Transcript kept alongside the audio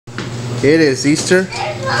It is Easter,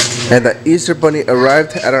 and the Easter Bunny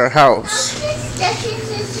arrived at our house.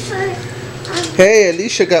 Hey,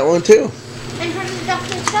 Alicia got one too. And her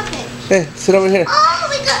Dr. Stuffing. Hey, sit over here. Oh,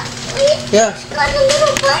 we got a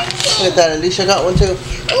little bunny. Look at that, Alicia got one too.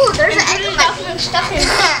 Oh, there's an egg Dr. Stuffing.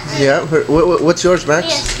 Yeah, what's yours, Max?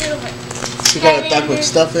 Yes, She got a Dr.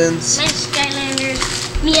 McStuffins. Mine's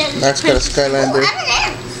Skylanders. Max got a Skylander.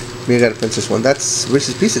 Mia got a princess one. That's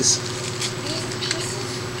Reese's Pieces.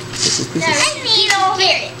 Reese's Pieces. I need all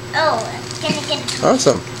here. Oh, can I get it?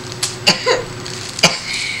 Awesome.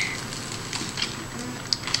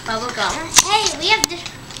 Bubblegum. Hey, we have this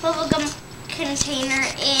bubblegum container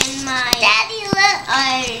in my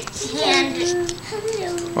hand.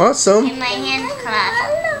 Awesome. In my hand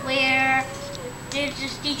class, where there's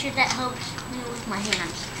this teacher that helps me with my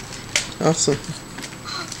hands. Awesome.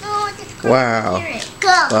 Oh, Wow.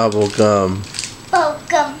 Bubblegum.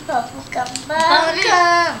 Bubblegum.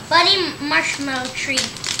 Bunny marshmallow tree.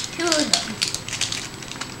 2 of them.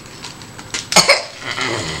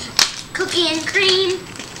 Cookie and cream.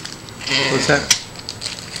 What's that?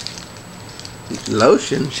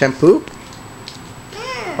 Lotion? Shampoo?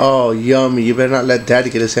 Oh, yummy. You better not let Daddy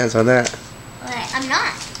get his hands on that. Wait, I'm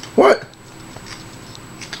not. What?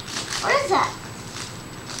 What is that?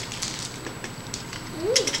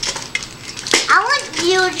 I want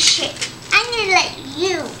you to shake. I'm gonna let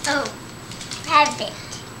you have it.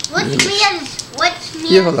 What's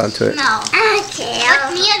Mia's You hold on to it. smell? Okay.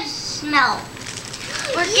 What's Mia's smell?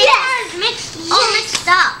 We're getting ours mixed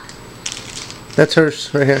up. That's hers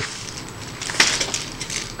right here.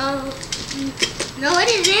 Oh, no it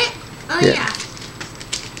isn't. Oh Yeah. yeah.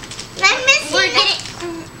 I'm missing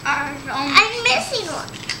ours almost. I'm missing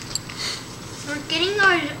one. We're getting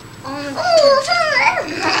ours almost.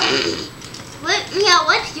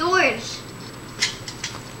 What's yours?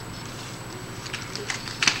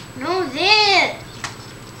 No, this.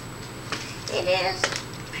 It is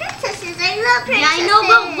princesses. I love princesses. Yeah, I know,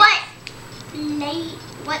 but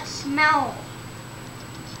what smell?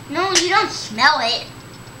 No, you don't smell it.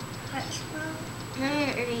 What smell?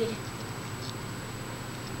 Let me read.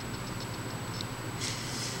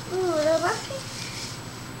 Ooh, the muffin.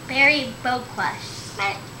 Berry Boquest.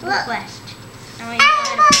 Boquest.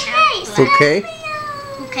 Okay.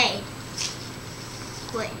 Okay.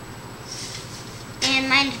 Good. And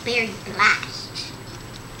mine's Berry Blast.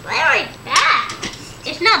 Berry Blast?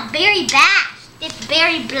 It's not Berry Blast. It's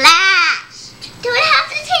Berry Blast. Do I have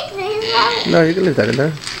to take these out? No, you can leave that in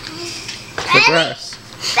there. The grass.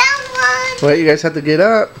 Found one. Wait, you guys have to get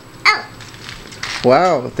up. Oh.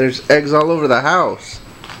 Wow, there's eggs all over the house.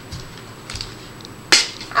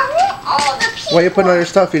 I want all the people. Why are you putting all your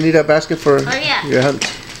stuff? You need a basket for yeah. your hunt.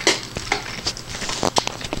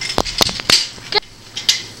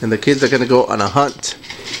 And the kids are going to go on a hunt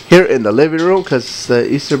here in the living room because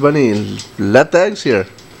the Easter Bunny left the eggs here.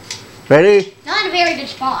 Ready? Not in a very good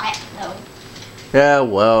spot, though. Yeah,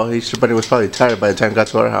 well, Easter Bunny was probably tired by the time it got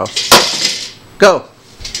to our house. Go!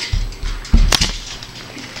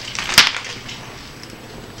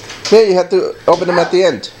 Yeah, you have to open them at the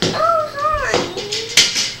end. Oh, sorry.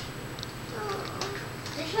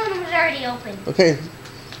 This one was already open. Okay.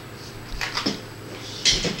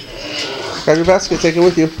 Grab your basket, take it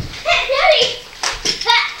with you. Daddy!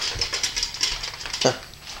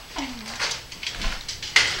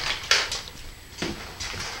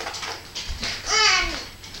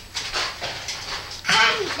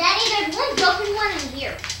 Daddy, there's one broken one in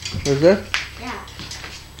here. Is there? Yeah.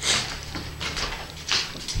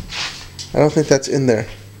 I don't think that's in there.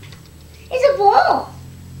 It's a ball.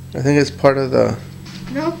 I think it's part of the...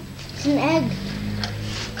 No, it's an egg.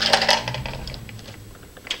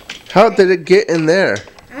 How did it get in there?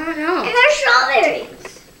 I don't know. And there's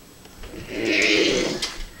strawberries.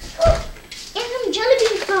 And some jelly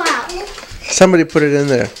beans fell out. Somebody put it in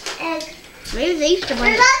there. Egg. Maybe the Easter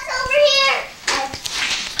Bunny. There's over here. Egg.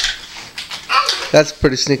 That's a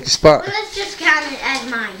pretty sneaky spot. Well, let's just count it as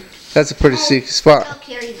mine. That's a pretty sneaky spot. I'll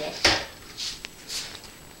carry this.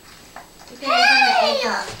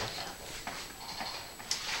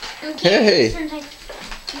 Hey.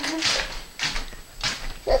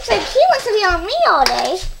 Looks like he wants to be on me all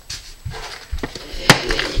day.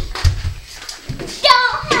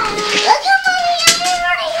 Look how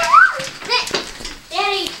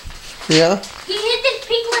Daddy, Yeah? he hid this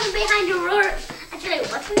pink one behind Aurora. Actually,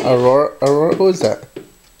 what's her name? Aurora? Who is that?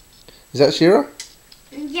 Is that Shira?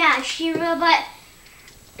 Yeah, Shira, but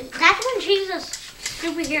that's when she's a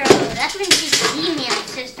superhero. That's when she's He-Man's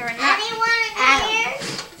sister and not Adam.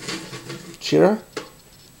 Shira?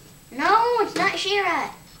 No, it's not Shira.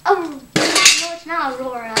 Oh, no, it's not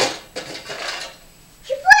Aurora.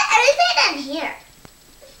 She put everything here.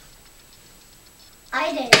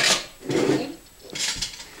 I did.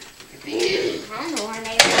 I don't know where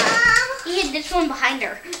they were. He hid this one behind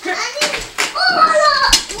her. Oh,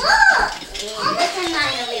 look! Look! This one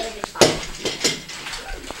might have been just fine.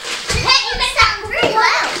 Hey, you made that pretty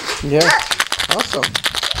well. Yeah. Look. Awesome.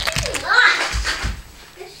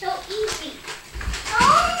 It's so easy.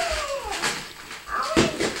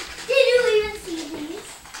 Did you even see these?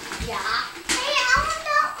 Yeah. Hey, I want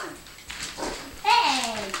that one.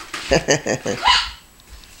 Hey.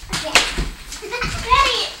 Okay.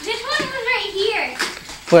 Daddy, this one was right here.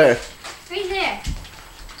 Where? Right there.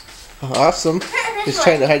 Awesome. He's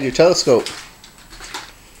trying to hide your telescope.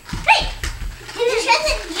 Hey! There's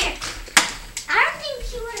nothing here. I don't think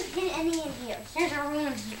she would have hid any in here. There's a room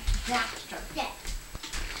of disaster. Yeah.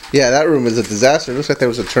 Yeah, that room is a disaster. It looks like there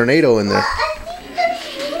was a tornado in there. I think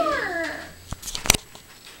there's more.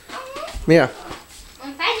 Yeah.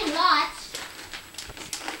 I'm finding lots.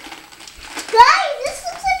 Guys, this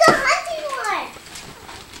looks like a hunting one.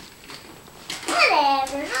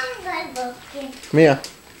 Whatever, I'm good looking. Mia.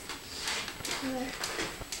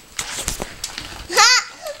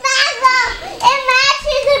 It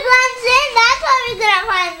matches the ones in. That's why we're gonna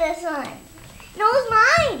find this one. No, it's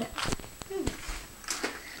mine.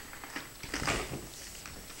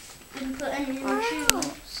 You put in your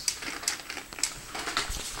shoes.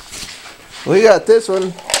 We got this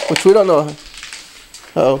one, which we don't know.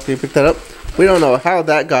 Oh, can you pick that up? We don't know how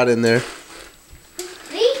that got in there. See,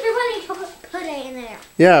 the one he put it in there.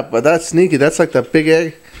 Yeah, but that's sneaky. That's like the big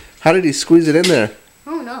egg. How did he squeeze it in there?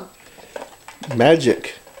 Oh no.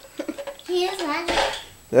 Magic. He is magic.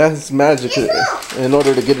 That's magic Yes, in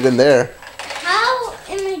order to get it in there. How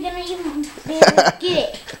am I gonna even be able to get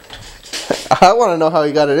it? I want to know how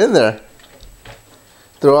he got it in there.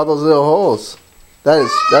 Through all those little holes. That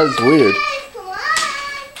is weird. Come on.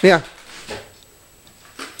 Yeah.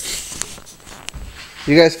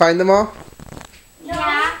 You guys find them all?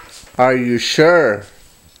 Yeah. Are you sure?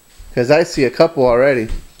 Because I see a couple already.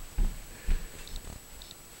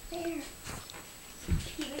 There.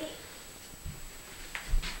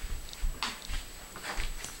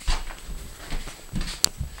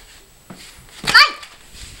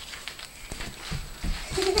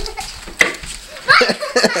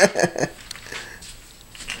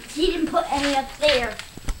 He didn't put any up there.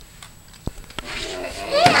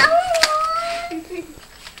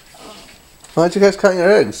 Why don't you guys count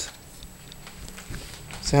your eggs?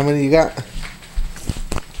 See how many you got?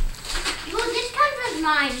 Well, this comes as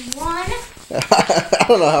mine. 1, I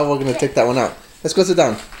don't know how we're going to take that one out. Let's go sit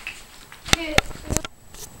down. 2.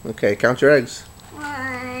 Okay, count your eggs.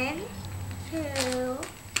 1, 2,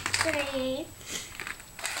 3,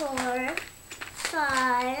 4,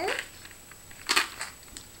 5,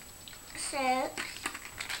 6,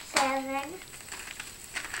 7,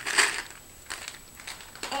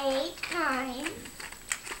 8, 9,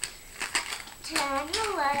 10,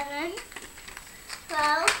 11,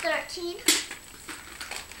 12, 13,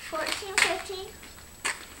 14, 15,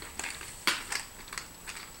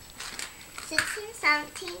 16,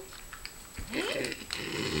 17.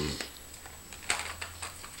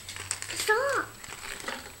 Stop.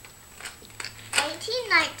 18,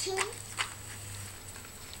 19,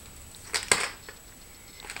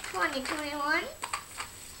 20, 21.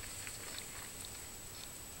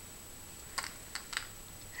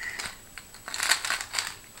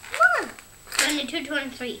 Come on. 22,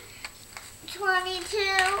 23. 22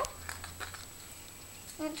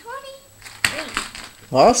 and 23.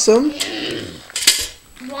 Awesome.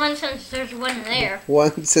 One since there's one there.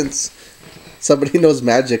 One since somebody knows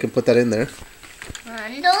magic and put that in there.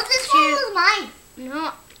 No, this one was mine.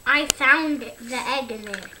 No, I found the egg in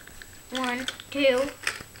there. 1, 2,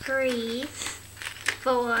 3,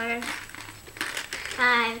 4,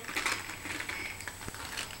 5,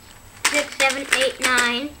 6, 7, 8,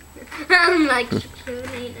 9. I'm like 6, 7,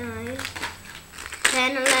 8, 9.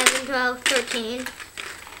 10, 11, 12, 13.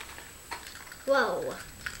 Whoa.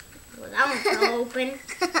 Well, that one's not open.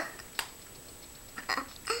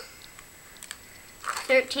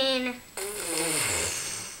 13.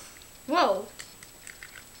 Whoa.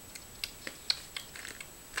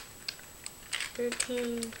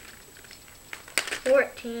 13.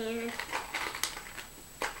 14.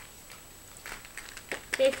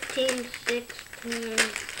 15, 16,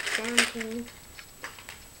 17.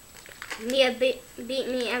 Mia beat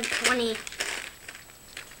me at 20.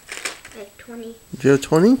 At 20. Did you have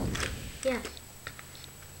 20? Yeah.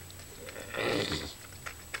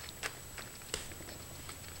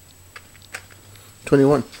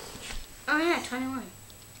 $21. Oh yeah, 21.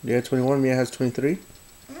 You have 21. Mia has 23.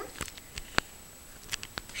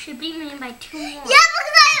 She beat me by 2 more. Yeah, look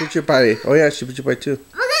at that. Beat you by, oh yeah, she beat you by 2. Look at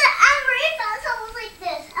that.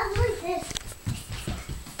 I was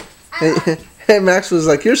like this. Hey, Max was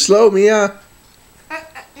like, you're slow, Mia.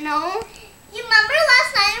 No. You remember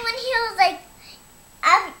last night when he was like,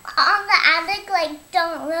 on the attic, like,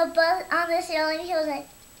 don't rub us on the ceiling, he was like,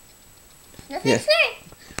 nothing, sir.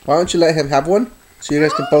 Why don't you let him have one? So you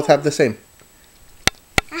guys can both have the same.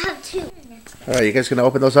 I have 2. Alright, you guys gonna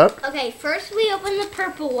open those up? Okay, first we open the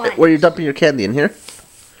purple one. Where are you dumping your candy in here?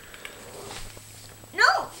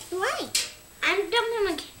 No, right. I'm dumping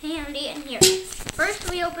my candy in here. First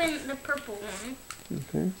we open the purple one.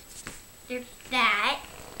 Okay. There's that.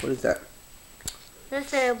 What is that?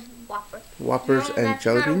 That's a Whopper. Whoppers No, and that's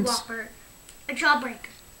jelly not beans? a Whopper. A Jawbreaker.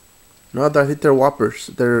 No, I think they're Whoppers.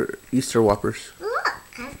 They're Easter Whoppers. Look.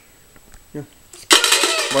 Yeah.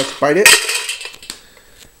 Want to bite it?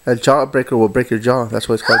 A Jawbreaker will break your jaw. That's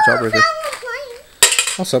why it's called Jawbreaker.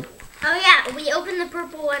 Awesome. Oh yeah, we open the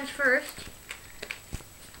purple ones first.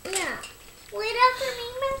 Yeah. Wait after me,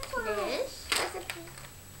 Maxwell. This.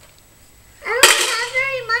 I don't have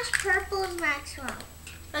very much purple, Maxwell.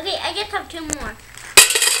 Okay, I get to have 2 more.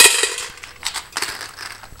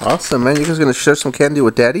 Awesome, man. You guys gonna share some candy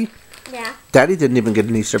with Daddy? Yeah. Daddy didn't even get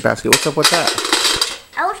an Easter basket. What's up with that?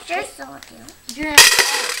 I will share some with you. You're an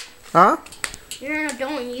Huh? You're an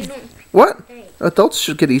adult and you don't. What? Adults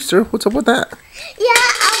should get Easter. What's up with that? Yeah,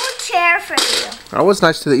 I will share for you. I was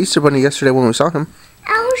nice to the Easter Bunny yesterday when we saw him.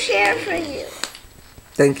 I will share for you.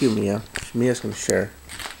 Thank you, Mia. Mia's gonna share.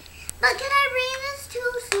 But can I bring this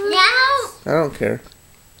too soon? Yeah. I don't care.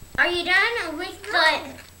 Are you done with the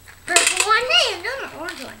purple one? Hey, I'm done with the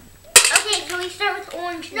orange one. Okay, so we start with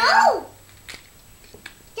orange now. No!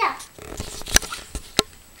 Yeah.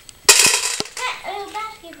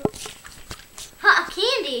 Basketball. Huh,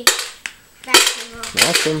 candy. Basketball.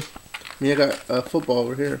 Awesome. Mia got a football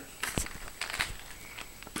over here.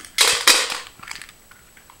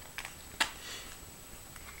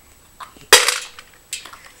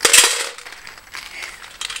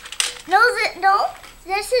 No,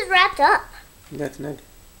 this is wrapped up. That's an egg.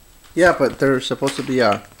 Yeah, but they're supposed to be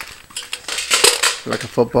like a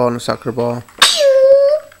football and a soccer ball.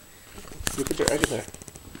 You put your egg in there.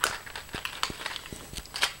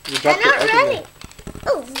 You dropped your egg in there.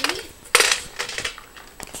 Oh.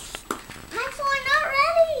 Maxwell, I'm not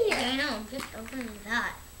ready. I know, just open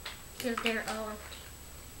that. Because they're all empty.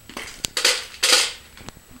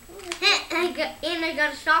 And I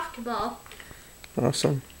got a softball.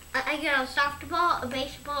 Awesome. I got a softball, a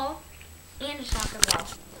baseball, and a soccer ball.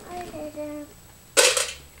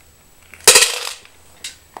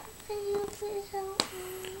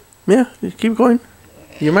 Yeah, you keep going.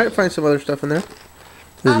 You might find some other stuff in there.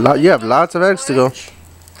 There's you have lots of eggs to go.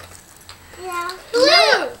 Yeah.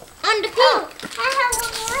 Blue! On the pink. I have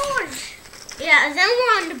one orange. Yeah, then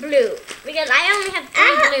we're on the blue. Because I only have 3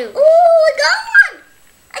 blue. Ooh, I got one!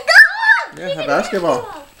 I got one! Yeah, a basketball.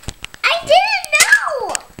 I didn't know!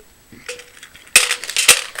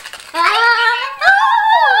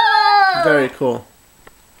 Very cool.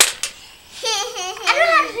 I don't know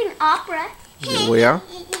how to sing opera. Oh, yeah?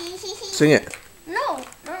 Sing it. No,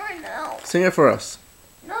 not right now. Sing it for us.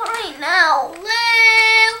 Not right now.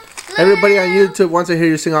 Everybody on YouTube wants to hear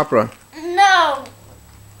you sing opera. No.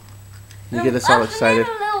 You get us all excited.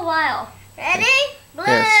 In a little while. Ready? Blue.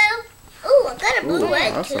 Yes. Ooh, I got a blue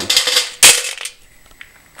egg awesome. too.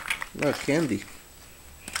 Look, candy.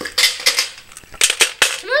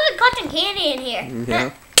 There's cotton candy in here.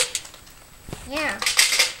 Yeah. Yeah.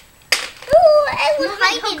 Ooh, it was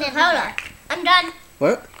hiding in Coca-Cola. I'm done.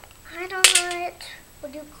 What? I don't know it.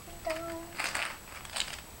 Would you cool down?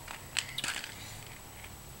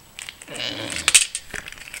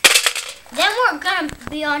 Then we're gonna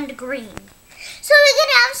be on the green. So we can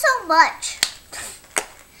have so much.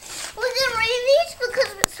 We're gonna read these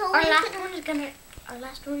because so our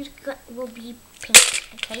last one will be pink.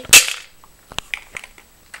 Okay.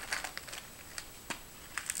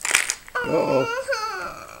 Uh-oh.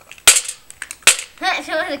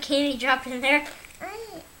 So the candy dropped in there.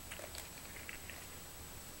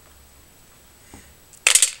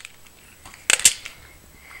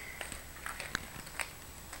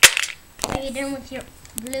 Are you done with your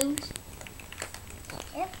blues?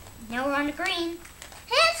 Yep. Now we're on the green.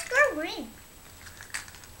 Hey, let's go green.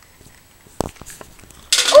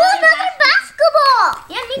 Oh, another basketball!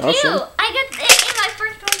 Yeah, me too. Awesome. I got it in my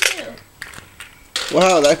first one too.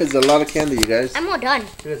 Wow, that is a lot of candy, you guys. I'm all done.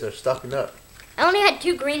 You guys are stocking up. I only had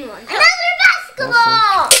 2 green ones. Another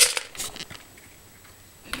basketball! Awesome.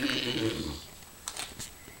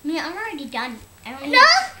 Yeah, I'm already done. I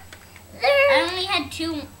only had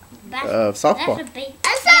 2 softball.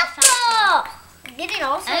 That's a softball. Getting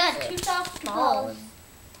all sorts. I got 2 softballs.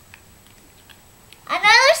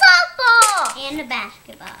 Another softball. And a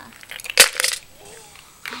basketball.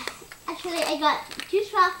 Actually, I got 2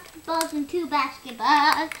 softballs and 2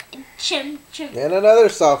 basketballs. Chim. And another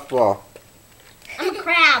softball. I'm a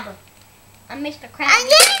crab. I'm Mr. Crab. I'm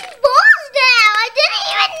getting balls now. I didn't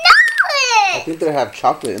even know it. I think they have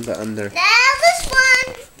chocolate in the under. Now this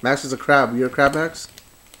one. Max is a crab. You're a crab, Max?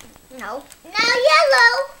 No. Now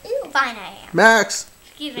yellow. Ooh, fine, I am. Max.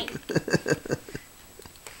 Excuse me.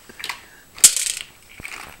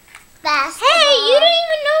 Basketball. Hey, you didn't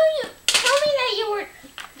even know you told me that you were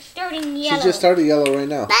starting yellow. She just started yellow right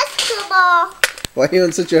now. Basketball. Why are you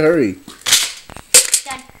in such a hurry?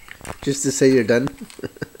 Done. Just to say you're done?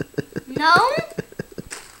 No.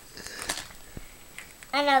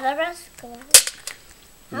 Another basketball.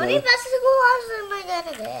 How many basketballs am I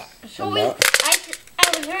gonna get? So I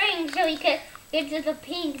was hurrying so we could get to the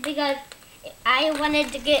pink because I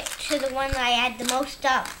wanted to get to the one that I had the most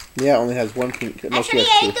of. Yeah, it only has 1 pink. Actually,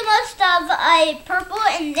 I had the most of purple,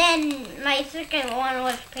 and then my second one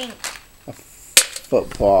was pink. A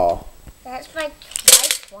football. That's my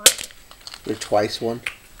twice one. Your twice one?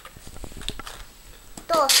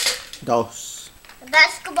 Dos. The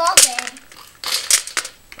basketball then.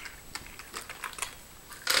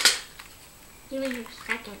 Give me your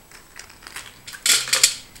second.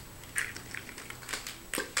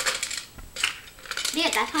 Yeah,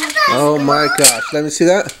 that's how much. Oh my gosh. Let me see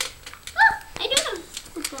that. Oh, I do have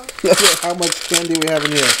football. Look at how much candy we have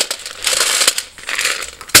in here.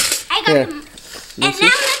 I got Here. them. You And see?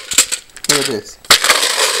 now Look at this.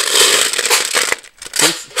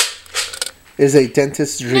 This is a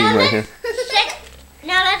dentist's dream right here.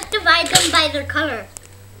 Now let's divide them by their color.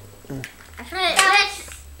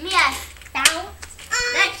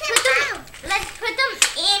 Let's put them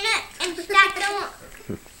in and stack them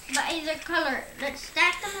by their color. Let's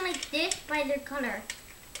stack them like this by their color.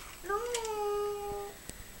 No.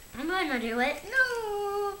 I'm gonna do it.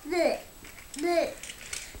 No. That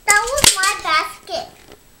was my basket.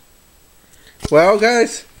 Well,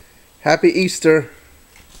 guys, happy Easter.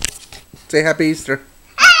 Say happy Easter.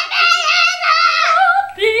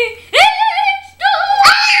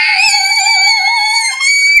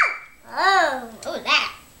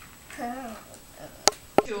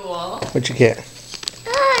 What'd you get?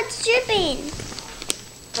 Oh, it's dripping.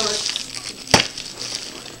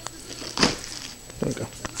 There we go.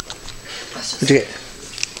 What'd you get?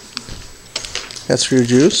 That's for your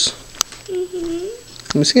juice?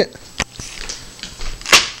 Let me see it.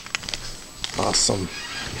 Awesome.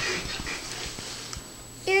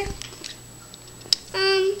 Here.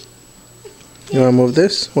 You want to move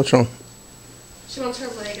this? What's wrong? She wants her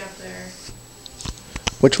leg up there.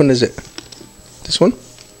 Which one is it? This one?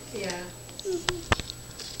 Yeah.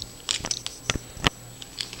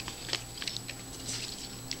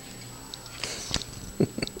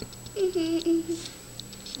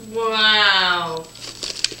 Wow.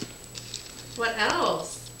 What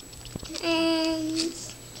else? And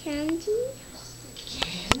candy.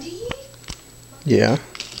 Candy? Yeah.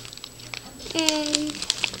 And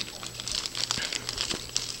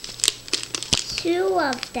 2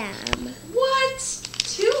 of them. What?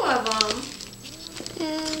 2 of them?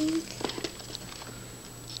 And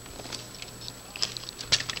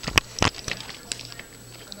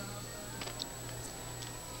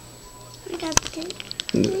I got it.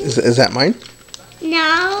 Is that mine?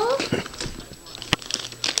 No.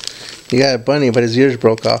 You got a bunny, but his ears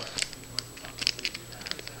broke off.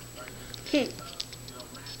 Look.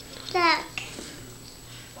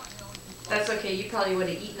 That's okay. You probably would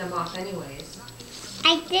have eaten them off anyways.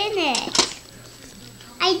 I didn't.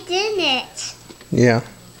 I didn't. Yeah.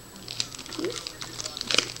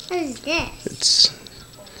 What is this? It's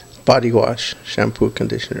body wash, shampoo,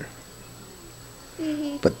 conditioner.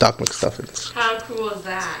 But Doc McStuffins. How cool is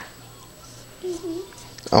that?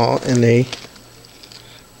 All in a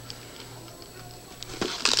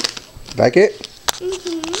bucket.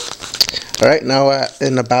 Alright, now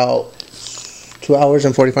in about 2 hours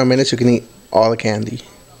and 45 minutes you can eat all the candy.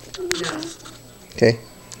 No. Okay?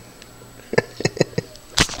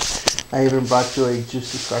 I even brought you a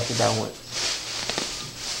juice to scarf it down with.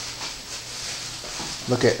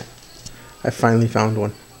 Look it. I finally found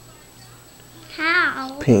one.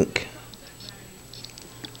 How? Pink.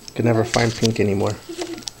 Could never find pink anymore.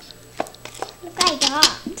 Look, I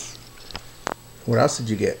got What else did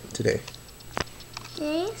you get today?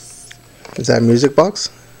 this. Is that a music box?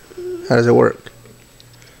 How does it work?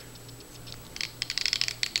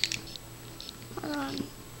 Hold on.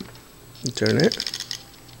 You turn it.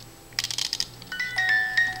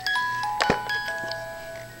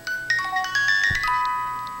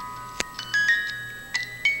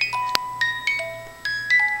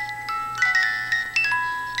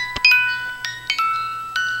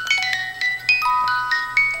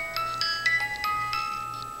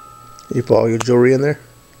 You put all your jewelry in there?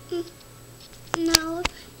 No,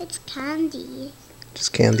 it's candy.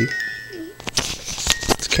 Just candy.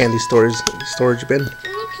 It's candy storage bin. Let me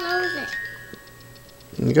close it.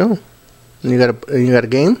 There you go. And you got a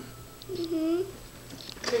game? Mhm.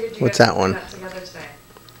 What's that one?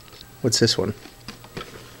 What's this one?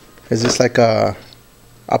 Is this like a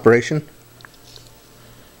operation?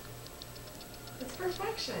 It's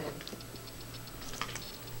perfection.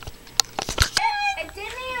 It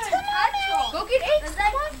didn't even touch. Go get it.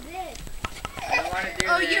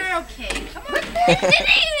 Oh, you're okay. Come on. It didn't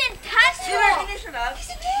even touch her. Finish it up.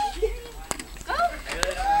 Go.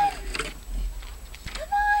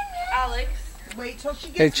 Come on, Alex. Wait till she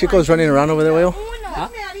gets Hey, Chico's running around over there, Will. Huh?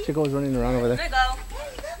 Chico's running around over there. There you go.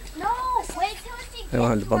 No, wait till she I don't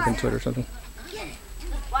have to bump into it or something.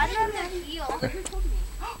 Why don't I feel?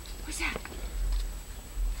 What's that?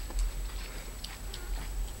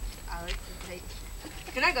 Alex, take.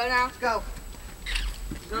 Can I go now? Go.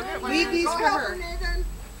 Leave these for her.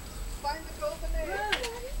 Find the golden egg.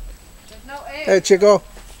 There's no egg. Hey, Chico,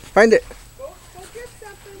 find it. Go get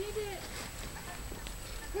something.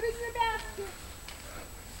 Put it in your basket.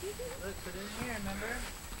 Look, put it in here, remember?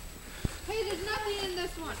 Hey, there's nothing in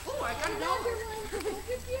this one. Oh, I got another one. Go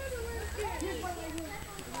get the other one.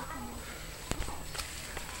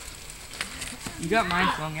 You got mine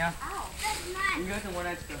slung, yeah? That's mine. You got the one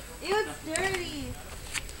extra. Ew, it's dirty.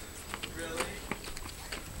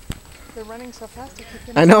 They're running so fast.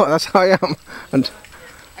 I know, that's how I am. And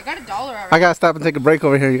I got $1 already. I gotta stop and take a break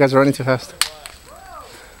over here. You guys are running too fast.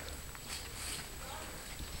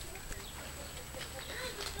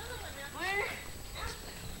 Where?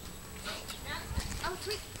 Oh,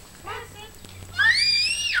 sweet. I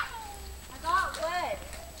got wet.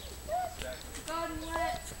 I got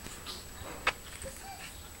wet.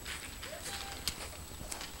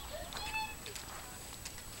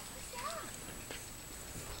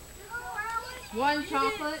 One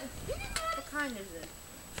chocolate. What kind is it?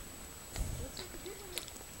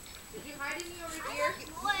 Did you hide any over here?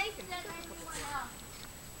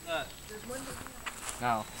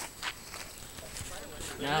 No.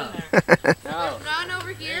 No. No. None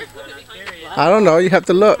over here. I don't know. You have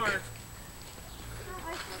to look.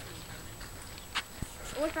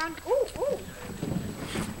 Oh, I found.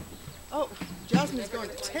 Oh, Jasmine's going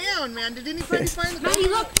to town, man. Did anybody find the Maddie,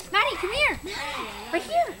 look. Maddie, come here. Right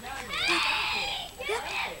here.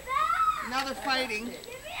 Now they're fighting.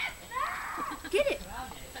 Get it.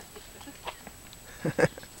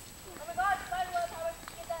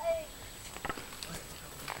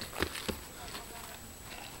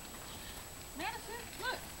 Madison,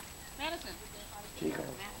 look. Madison.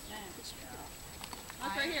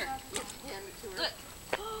 Look right here. Look.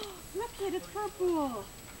 Look it, it's purple.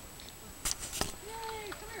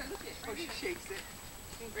 Yay, come here, look it. Oh, she shakes it.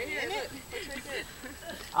 Right here, look. It's right there.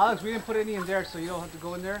 Alex, we didn't put any in there, so you don't have to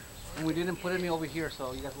go in there. And we didn't put any over here,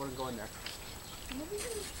 so you guys wouldn't go in there.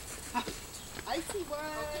 I see one.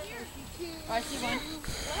 I see two. I see one.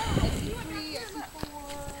 I see three. I see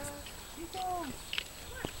four. Keep going.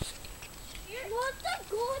 What's the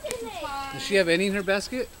golden egg? Does she have any in her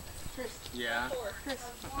basket? Chris. Yeah. Chris.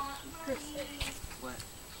 Chris. What?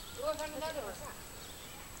 Look, on another one.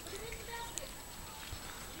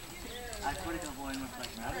 I put it in a boy in my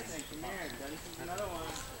question. Madison, come here. Daddy sent another one.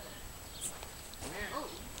 Come here. Oh,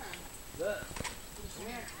 look. Come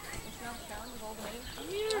here.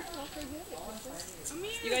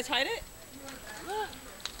 You guys hide it? Look.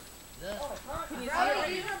 Can you see it?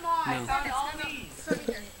 I found all these.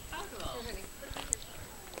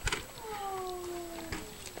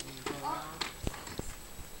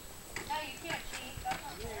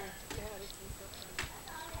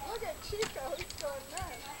 Look at Chico. He's going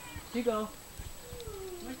nuts. Chico.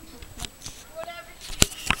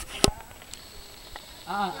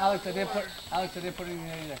 Alex, I didn't put it in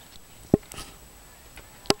there either.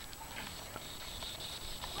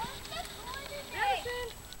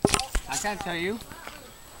 I can't tell you. Come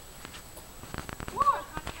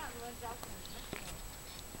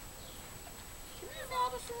here,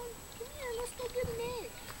 Madison. Come here. Let's go get an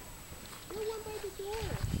egg. You're one by the door.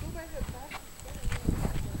 Go by the back.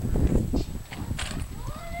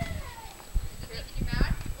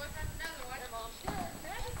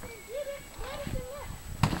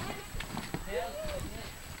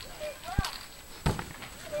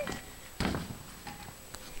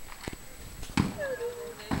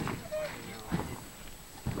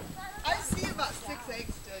 I see about 6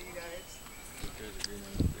 eggs still, you guys.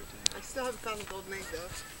 I still haven't found the golden egg though.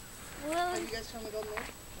 Have you guys found the golden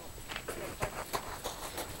egg?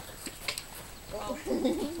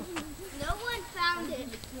 No one found it.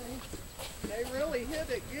 They really hit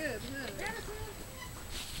it good, huh?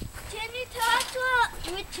 Can you tell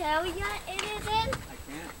us which area it is in? I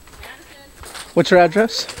can't. What's your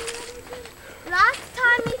address? Last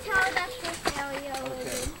time you told us which area it was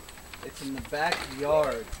Okay. in. It's in the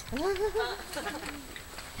backyard.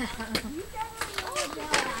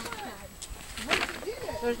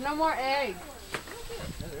 There's no more eggs.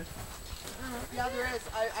 Yeah, there is.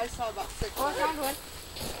 I saw about 6. Oh, I found one.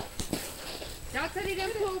 Dad said he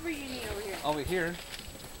didn't pull over you need over here. Over here.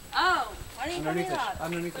 Oh, why didn't you put me Underneath that? the,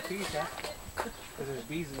 underneath the peas, huh? Because there's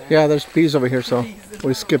bees in there. Yeah, there's bees over here, so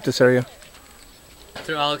we skipped this area.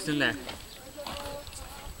 Throw Alex in there.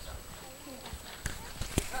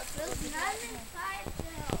 There's none inside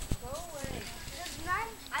though. Go away. There's none.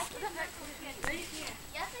 I can right here.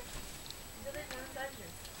 Yes,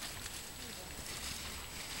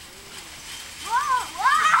 Whoa!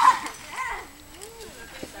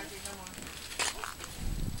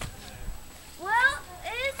 Well,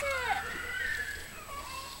 is it?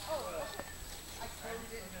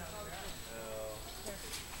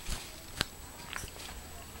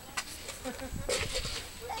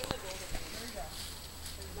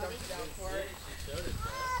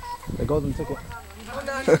 The golden ticket. Oh,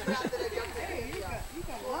 no, I forgot that I jumped in. You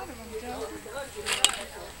got a lot of them, Joe.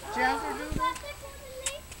 Jazzer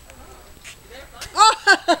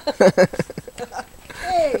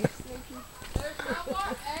Hey!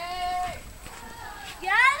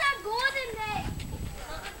 Yeah, the golden egg.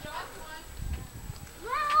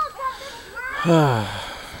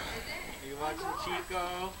 You watching Chico?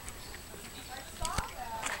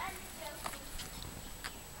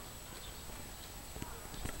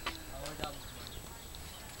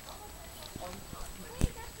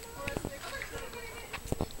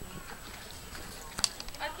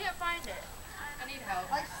 I can't find it. I need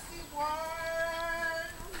help. I see one.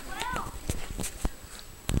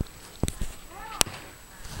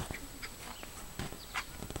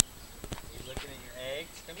 You looking at your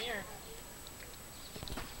eggs? Come here.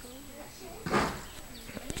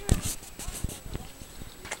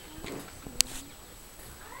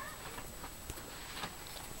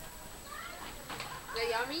 They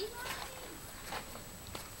yummy?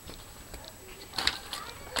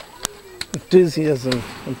 Enthusiasm.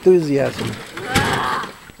 Enthusiasm.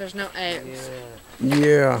 There's no eggs.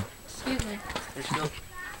 Yeah. Excuse me. There's still.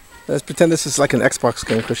 Let's pretend this is like an Xbox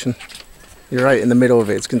game, Christian. You're right in the middle of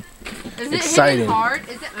it. It's Is it exciting. hitting hard?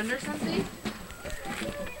 Is it under something?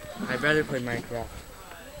 I'd rather play Minecraft.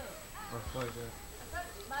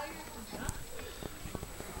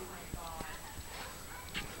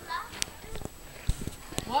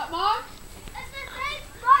 What, Mom? It's the same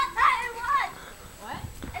spot that it was. What?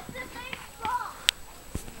 It's the same spot.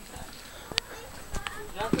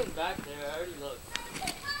 Nothing back there. I already looked.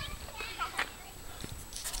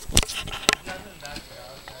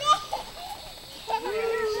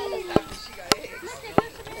 She got eggs.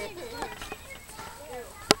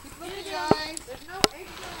 Look, guys. There's no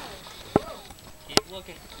eggs Keep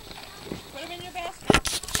looking. Put them in your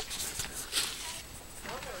basket.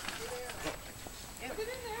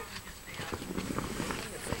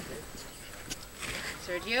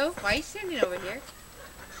 Sergio, why are you standing over here?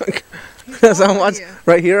 Because I'm watching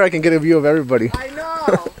right here. I can get a view of everybody, I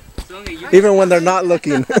know. even when they're not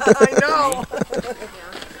looking. I know.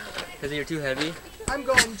 Because you're too heavy. I'm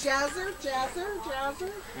going Jazzer.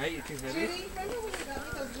 Right? You're too heavy. Judy, remember when you got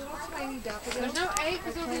me those little tiny daffodils? There's no eggs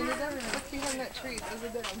over Planted here. them. Look behind that tree. Those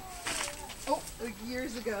are them. Oh, like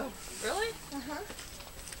years ago. Really? Uh-huh.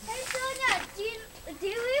 Hey, Sonia, do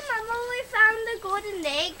you remember we found the golden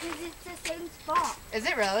egg? Because it's the same spot. Is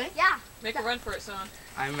it really? Yeah. Make a run for it, son.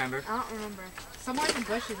 I remember. I don't remember. Somewhere in the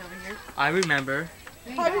bushes over here. I remember.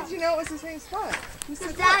 How did you know it was the same spot? Who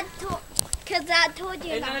said Because that? Dad told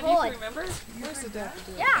you in Hey, the none of you hood. remember? Where's the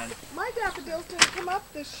daffodil? Yeah. My daffodils didn't come up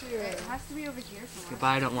this year. It has to be over here somewhere. But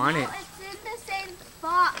I don't want No, it. it's in the same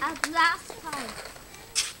spot as last time.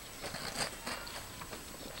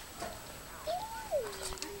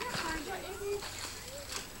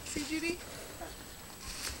 See, Judy?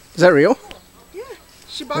 Is that real? Yeah.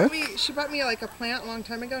 She bought me like a plant a long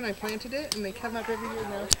time ago, and I planted it, and they come up every year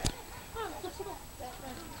now.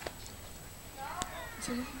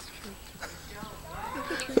 So look at this tree.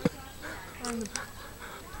 Look at the tree. On the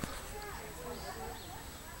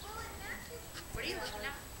What are you looking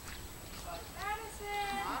at?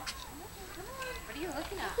 Mom? What are you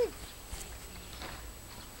looking at?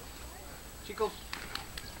 Chico.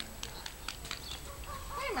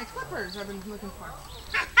 Hey, my clippers I've been looking for.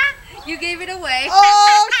 You gave it away.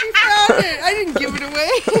 Oh, she found it! I didn't give it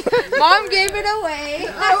away. Mom gave it away.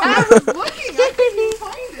 I was looking. I couldn't even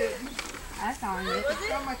find it. I found it. I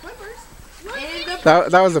found my clippers.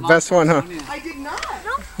 That was the best one, huh? I did not.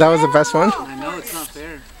 That was the best one? I know it's not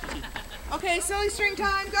fair. Okay, silly string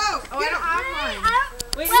time, go. Oh, I don't have mine.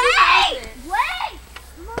 Wait, Wait!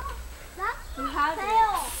 Mom, who has it?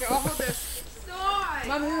 Here, I'll hold this.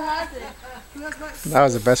 Mom, who has it? Who has mine? That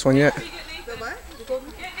was the best one yet. The what?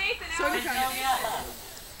 Get Nathan So out. you found it.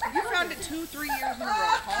 You found it 2-3 years in a row.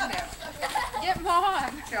 Calm down. Get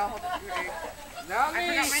mine. Here, I'll hold it. Here. Not I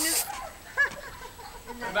forgot my new.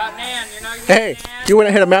 About Nan, you're not gonna Hey, you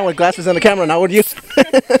wouldn't hit a man with glasses on the camera now, would you?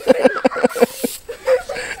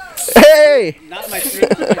 Hey! Not my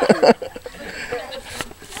truth. Not my truth.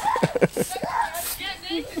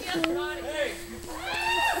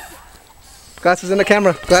 Glasses on the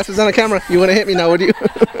camera. Glasses on the camera. You wouldn't hit me now, would you?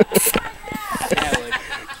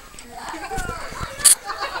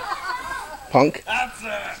 Punk.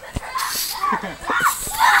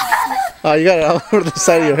 Oh, you got it all over the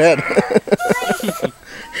side of your head.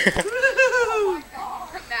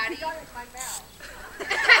 Maddie.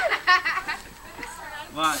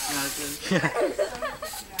 Watch, Madison.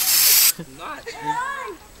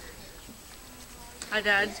 Hi,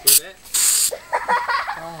 Dad.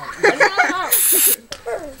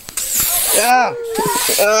 Yeah.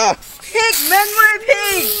 Pig, men were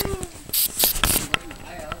pig.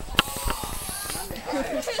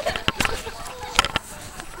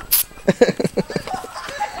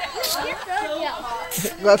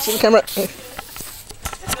 Glasses on the camera.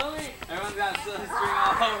 Everyone's got silly string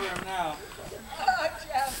all over him now.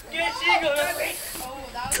 Get Eagle, baby!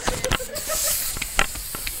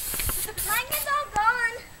 mine is all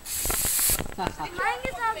gone. Mine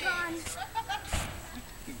is all gone.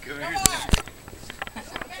 Come here.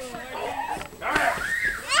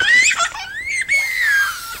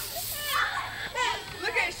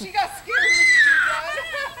 Look at it, she got scared when you did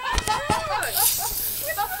that.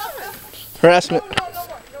 Harassment. No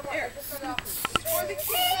more. Here, for the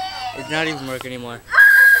kids. It's not even working anymore.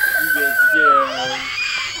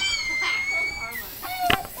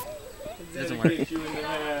 It doesn't work.